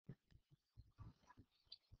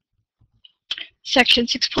Section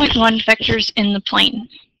 6.1, vectors in the plane.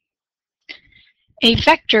 A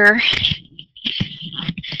vector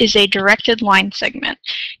is a directed line segment.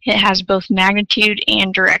 It has both magnitude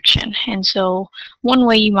and direction. And so one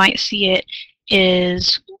way you might see it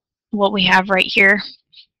is what we have right here,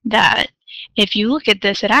 that if you look at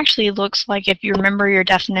this, it actually looks like, if you remember your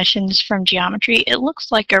definitions from geometry, it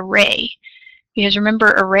looks like a ray. Because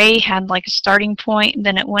remember, a ray had like a starting point, and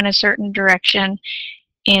then it went a certain direction,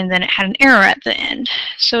 and then it had an arrow at the end.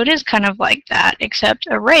 So it is kind of like that, except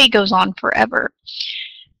a ray goes on forever.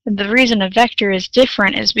 And the reason a vector is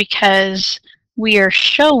different is because we are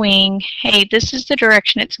showing, hey, this is the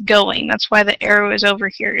direction it's going. That's why the arrow is over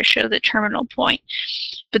here, to show the terminal point.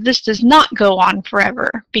 But this does not go on forever,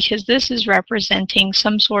 because this is representing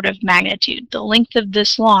some sort of magnitude. The length of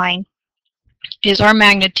this line is our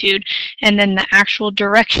magnitude, and then the actual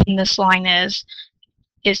direction this line is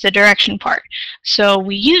the direction part. So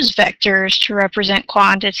we use vectors to represent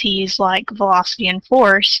quantities like velocity and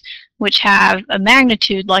force, which have a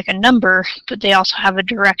magnitude like a number, but they also have a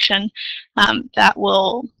direction that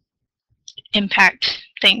will impact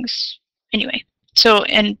things anyway. So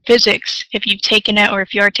in physics, if you've taken it, or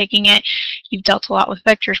if you are taking it, you've dealt a lot with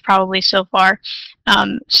vectors probably so far.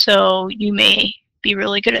 So you may be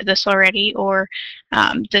really good at this already, or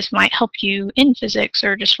this might help you in physics,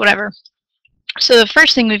 or just whatever. So the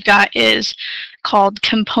first thing we've got is called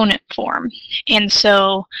component form. And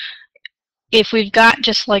so if we've got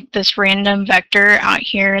just like this random vector out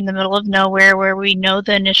here in the middle of nowhere where we know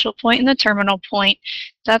the initial point and the terminal point,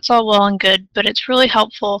 that's all well and good, but it's really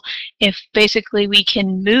helpful if basically we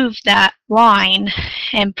can move that line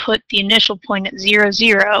and put the initial point at 0,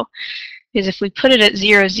 0. Because if we put it at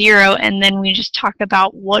 0, 0 and then we just talk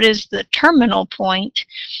about what is the terminal point,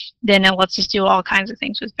 then it lets us do all kinds of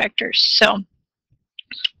things with vectors. So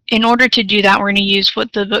in order to do that, we're going to use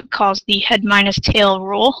what the book calls the head minus tail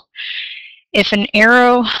rule. If an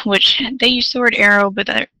arrow, which they use the word arrow, but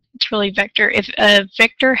it's really vector. If a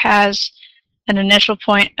vector has an initial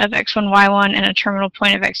point of x1, y1 and a terminal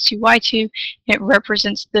point of x2, y2, it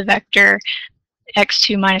represents the vector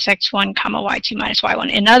x2 minus x1, comma, y2 minus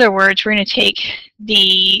y1. In other words, we're going to take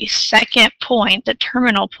the second point, the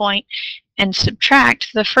terminal point, and subtract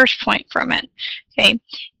the first point from it. Okay.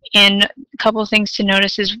 And a couple of things to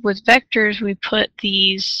notice is with vectors, we put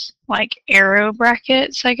these like arrow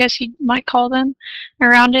brackets, I guess you might call them,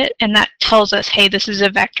 around it, and that tells us, hey, this is a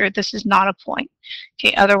vector, this is not a point.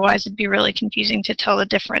 Okay, otherwise it'd be really confusing to tell the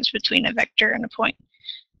difference between a vector and a point.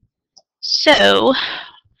 So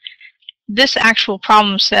this actual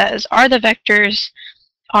problem says, are the vectors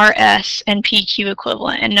RS and PQ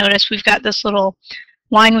equivalent? And notice we've got this little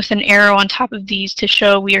line with an arrow on top of these to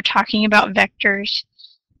show we are talking about vectors.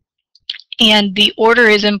 And the order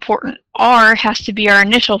is important. R has to be our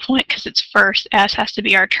initial point because it's first. S has to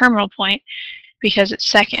be our terminal point because it's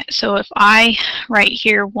second. So if I right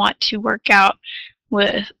here want to work out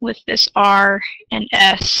with this R and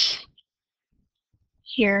S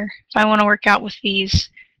here, if I want to work out with these,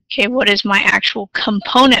 okay, what is my actual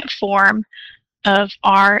component form of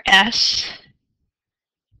RS?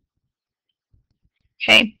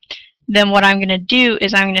 Okay. Then what I'm going to do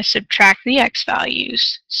is I'm going to subtract the x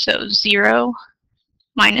values. So 0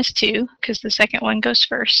 minus 2, because the second one goes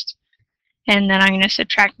first. And then I'm going to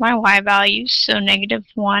subtract my y values, so negative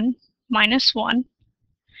 1 minus 1.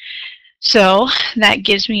 So that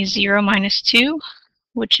gives me 0 minus 2,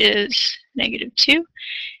 which is negative 2,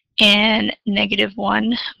 and negative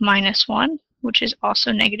 1 minus 1, which is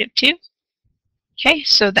also negative 2. Okay,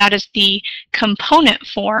 so that is the component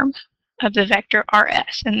form of the vector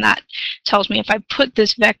RS, and that tells me if I put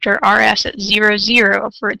this vector RS at 0,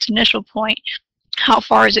 0 for its initial point, how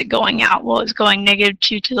far is it going out? Well, it's going negative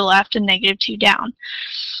 2 to the left and negative 2 down.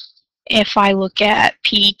 If I look at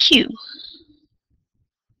PQ,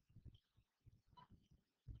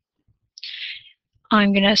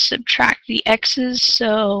 I'm going to subtract the x's,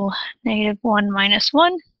 so negative 1 minus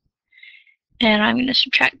 1, and I'm going to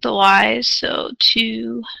subtract the y's, so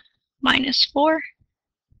 2 minus 4.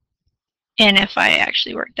 And if I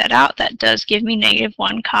actually work that out, that does give me negative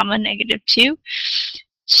 1 comma negative 2.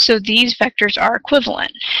 So these vectors are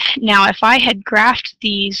equivalent. Now if I had graphed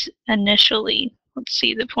these initially, let's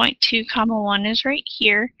see, the point 2 comma 1 is right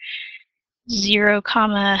here, 0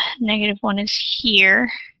 comma negative 1 is here,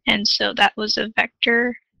 and so that was a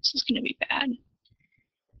vector. This is going to be bad.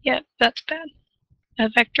 Yep, that's bad. A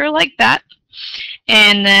vector like that.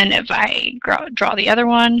 And then if I draw the other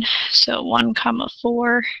one, so 1 comma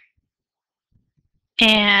 4,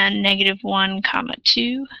 and negative 1 comma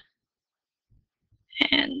 2,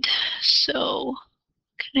 and so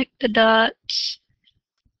connect the dots,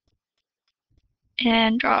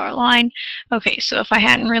 and draw our line. Okay, so if I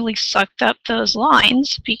hadn't really sucked up those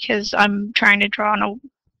lines because I'm trying to draw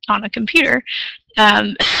on a computer,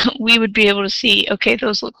 we would be able to see, okay,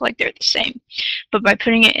 those look like they're the same. But by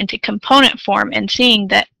putting it into component form and seeing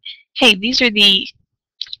that, hey, these are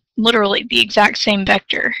literally the exact same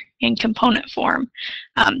vector in component form,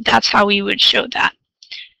 that's how we would show that.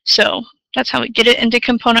 So that's how we get it into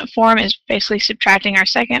component form, is basically subtracting our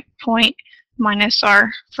second point minus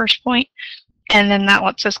our first point, and then that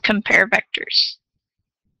lets us compare vectors.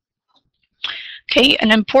 Okay,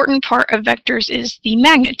 an important part of vectors is the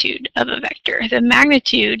magnitude of a vector. The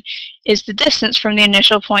magnitude is the distance from the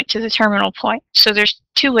initial point to the terminal point. So there's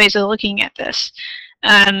two ways of looking at this.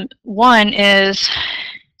 One is,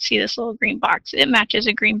 see this little green box? It matches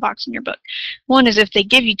a green box in your book. One is if they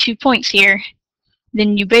give you 2 points here,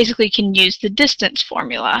 then you basically can use the distance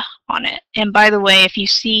formula on it. And by the way, if you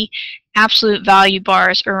see absolute value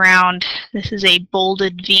bars around, this is a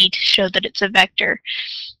bolded V to show that it's a vector.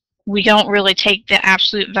 We don't really take the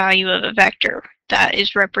absolute value of a vector. That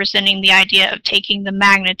is representing the idea of taking the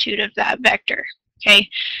magnitude of that vector. Okay,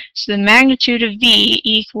 so the magnitude of V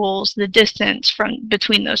equals the distance from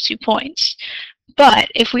between those 2 points. But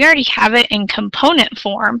if we already have it in component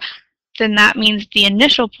form, then that means the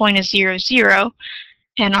initial point is 0, 0,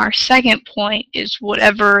 and our second point is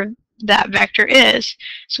whatever that vector is.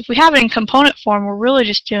 So if we have it in component form, we're really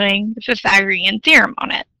just doing the Pythagorean theorem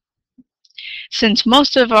on it. Since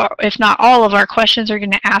most of our, if not all of our questions are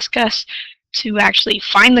going to ask us to actually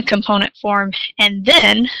find the component form and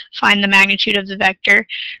then find the magnitude of the vector,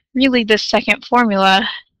 really this second formula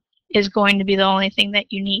is going to be the only thing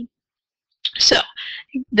that you need. So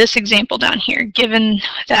this example down here, given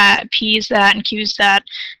that P is that and Q is that,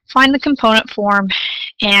 find the component form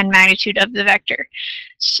and magnitude of the vector.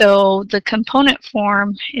 So the component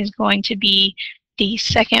form is going to be the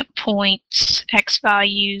second point's x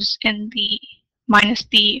values and the minus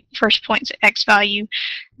the first point's x value,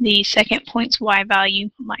 the second point's y value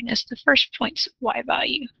minus the first point's y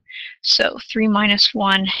value. So 3 minus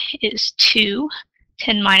 1 is 2,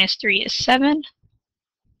 10 minus 3 is 7.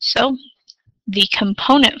 So the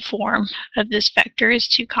component form of this vector is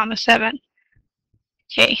 2, 7.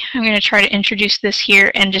 Okay, I'm going to try to introduce this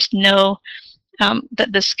here and just know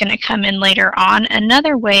that this is going to come in later on.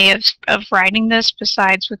 Another way of writing this,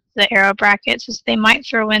 besides with the arrow brackets, is they might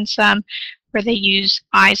throw in some where they use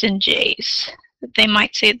i's and j's. They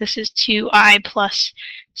might say this is 2i plus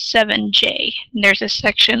 7j. And there's a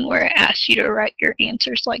section where it asks you to write your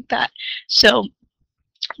answers like that. So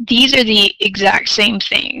these are the exact same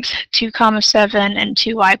things. 2, 7 and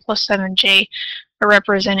 2i plus 7j are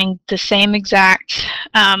representing the same exact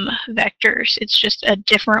vectors. It's just a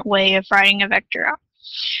different way of writing a vector out.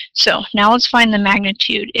 So now let's find the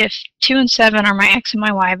magnitude. If 2 and 7 are my x and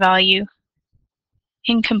my y value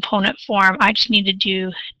in component form, I just need to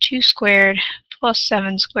do 2 squared plus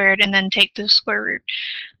 7 squared and then take the square root.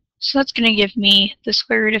 So that's going to give me the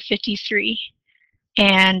square root of 53.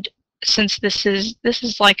 And since this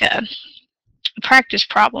is like a practice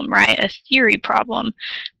problem, right? A theory problem,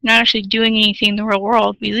 not actually doing anything in the real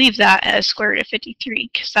world, we leave that as square root of 53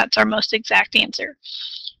 because that's our most exact answer.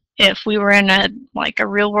 If we were in a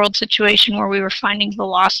real world situation where we were finding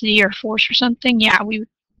velocity or force or something, yeah, we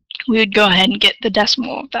would go ahead and get the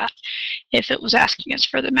decimal of that if it was asking us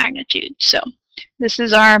for the magnitude. So this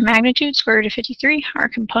is our magnitude, square root of 53. Our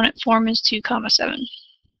component form is 2, 7.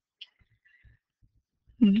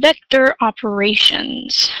 Vector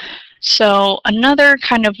operations. So another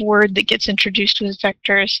kind of word that gets introduced with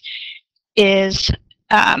vectors is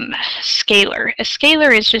scalar. A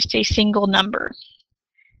scalar is just a single number,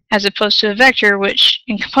 as opposed to a vector, which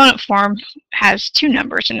in component form has 2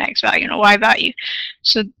 numbers, an x value and a y value.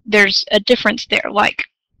 So there's a difference there. Like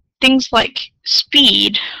things like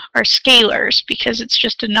speed are scalars because it's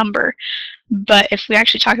just a number. But if we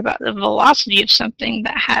actually talk about the velocity of something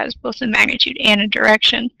that has both a magnitude and a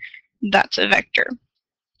direction, that's a vector.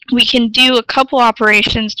 We can do a couple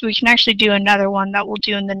operations. We can actually do another one that we'll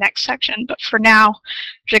do in the next section. But for now,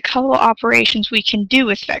 there's a couple of operations we can do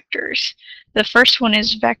with vectors. The first one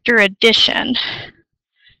is vector addition.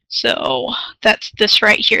 So that's this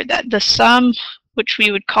right here, that the sum, which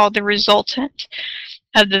we would call the resultant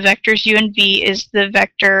of the vectors u and v, is the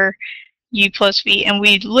vector u plus v. And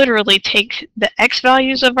we literally take the x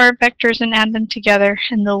values of our vectors and add them together,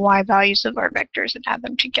 and the y values of our vectors and add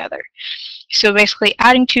them together. So basically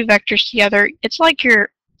adding 2 vectors together, it's like you're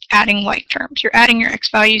adding like terms. You're adding your x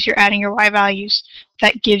values, you're adding your y values.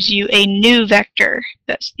 That gives you a new vector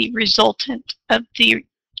that's the resultant of the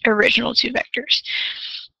original 2 vectors.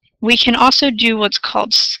 we can also do what's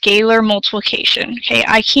called scalar multiplication. Okay,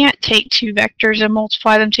 I can't take two vectors and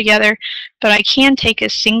multiply them together, but I can take a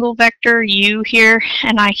single vector, u here,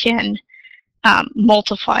 and I can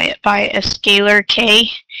multiply it by a scalar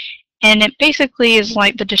k. And it basically is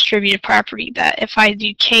like the distributive property that if I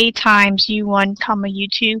do k times u1 comma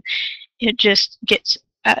u2, it just gets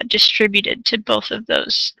distributed to both of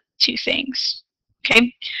those two things.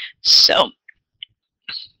 Okay, so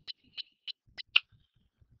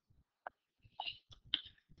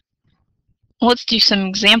let's do some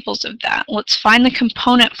examples of that. Let's find the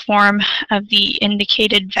component form of the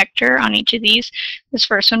indicated vector on each of these. This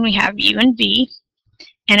first one we have u and v,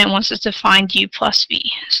 and it wants us to find u plus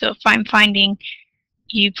v. So if I'm finding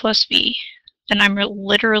u plus v, then I'm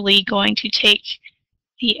literally going to take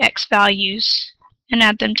the x values and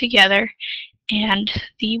add them together, and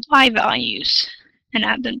the y values and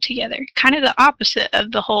add them together. Kind of the opposite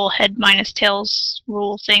of the whole head minus tails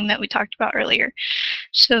rule thing that we talked about earlier.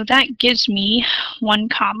 So that gives me 1,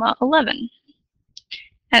 11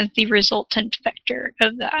 as the resultant vector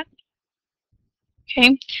of that.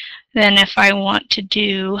 Okay, then if I want to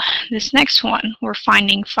do this next one, we're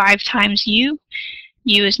finding 5 times u.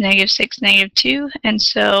 U is -6, -2, and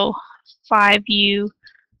so 5u,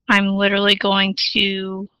 I'm literally going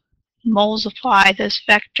to multiply this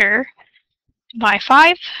vector by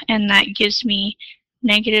 5, and that gives me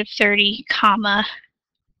 -30,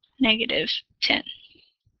 -10.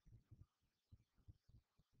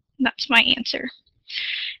 That's my answer.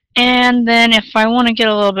 And then if I want to get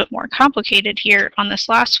a little bit more complicated here on this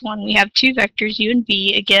last one, we have two vectors, u and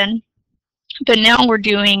v again, but now we're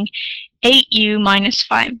doing 8u minus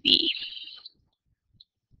 5v.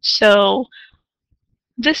 So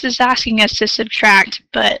this is asking us to subtract,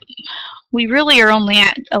 but we really are only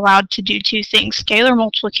allowed to do two things, scalar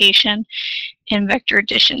multiplication and vector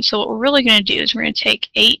addition. So what we're really going to do is we're going to take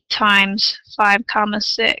 8 times 5,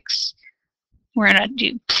 6. We're going to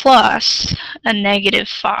do plus a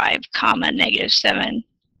 -5, -7,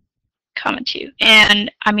 2.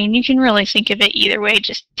 And I mean, you can really think of it either way.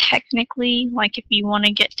 Just technically, like if you want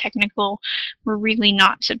to get technical, we're really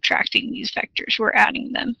not subtracting these vectors. We're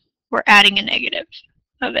adding them. We're adding a negative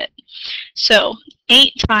of it. So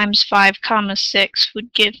 8 times 5, 6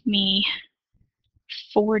 would give me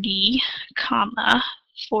 40,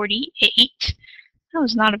 48. That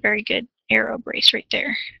was not a very good arrow brace right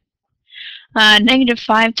there.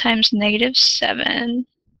 -5 times -7.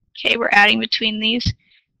 Okay, we're adding between these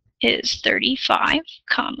is 35,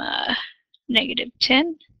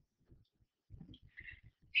 -10.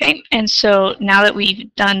 Okay, and so now that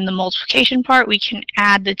we've done the multiplication part, we can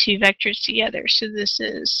add the two vectors together. So this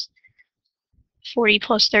is 40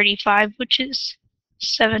 plus 35, which is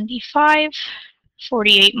 75.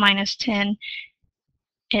 48 minus 10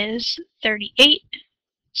 is 38.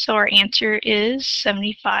 So our answer is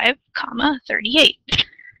 75, 38.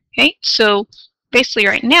 Okay, so basically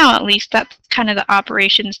right now, at least, that's kind of the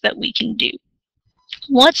operations that we can do.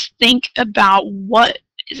 Let's think about what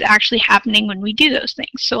is actually happening when we do those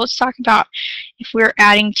things. So let's talk about if we're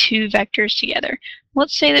adding two vectors together.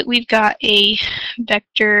 Let's say that we've got a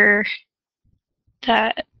vector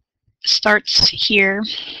that starts here.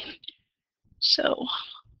 So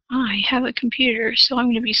I have a computer, so I'm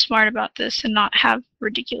going to be smart about this and not have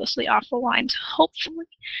ridiculously awful lines, hopefully.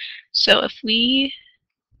 So if we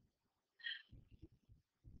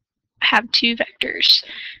have two vectors,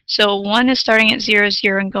 so one is starting at 0,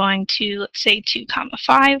 0 and going to, let's say, 2,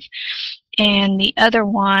 5, and the other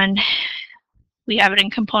one, we have it in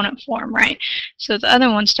component form, right? So the other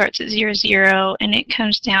one starts at 0, 0, and it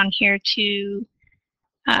comes down here to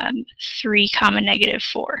 3,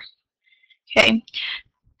 -4. Okay.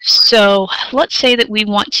 So let's say that we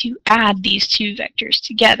want to add these two vectors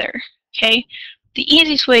together. Okay, the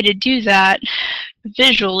easiest way to do that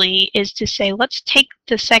visually is to say, let's take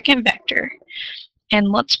the second vector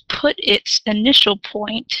and let's put its initial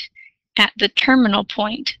point at the terminal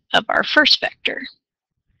point of our first vector.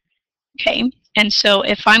 Okay, and so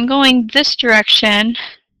if I'm going this direction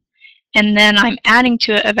and then I'm adding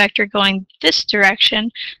to it a vector going this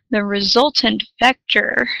direction, the resultant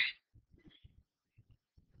vector,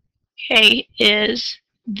 okay, is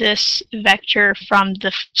this vector from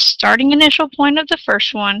the starting initial point of the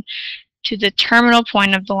first one to the terminal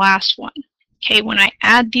point of the last one. Okay, when I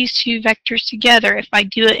add these two vectors together, if I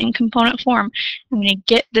do it in component form, I'm going to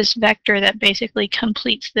get this vector that basically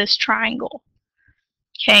completes this triangle.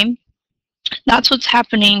 Okay, that's what's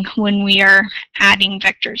happening when we are adding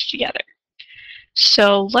vectors together.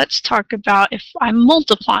 So let's talk about if I'm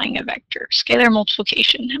multiplying a vector, scalar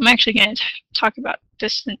multiplication. I'm actually going to talk about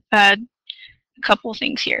this a couple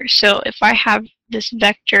things here. So if I have this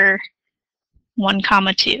vector 1,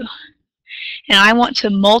 2, and I want to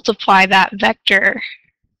multiply that vector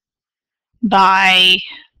by,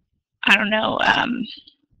 I don't know,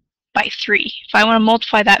 by 3. If I want to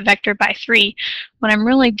multiply that vector by 3, what I'm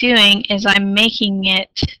really doing is I'm making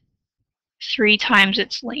it 3 times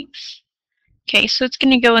its length. Okay, so it's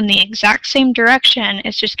going to go in the exact same direction,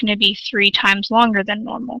 it's just going to be 3 times longer than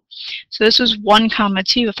normal. So this was 1,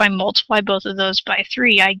 2. If I multiply both of those by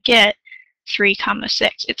 3, I get 3,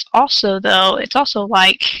 6. It's also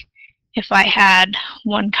like if I had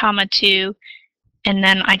 1, 2, and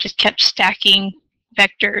then I just kept stacking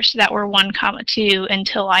vectors that were 1, 2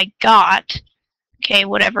 until I got, okay,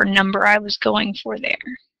 whatever number I was going for there,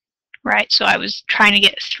 right? So I was trying to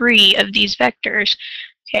get 3 of these vectors.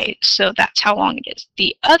 Okay, so that's how long it is.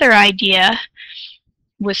 The other idea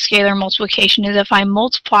with scalar multiplication is if I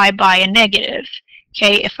multiply by a negative.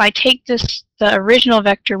 Okay, if I take the original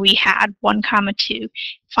vector we had, 1, 2, if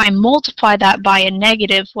I multiply that by a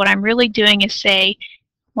negative, what I'm really doing is say,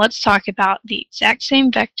 let's talk about the exact same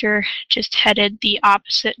vector, just headed the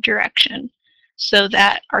opposite direction, so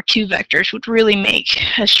that our 2 vectors would really make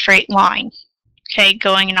a straight line, okay,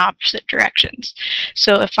 going in opposite directions.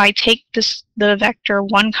 So if I take the vector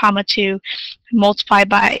 1, 2, multiply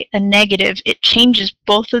by a negative, it changes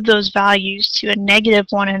both of those values to a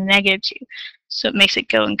 -1 and a -2. So it makes it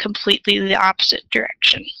go in completely the opposite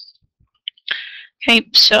direction. Okay,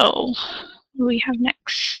 so what do we have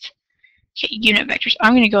next? Okay, unit vectors.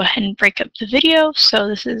 I'm going to go ahead and break up the video. So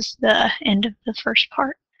this is the end of the first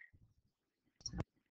part.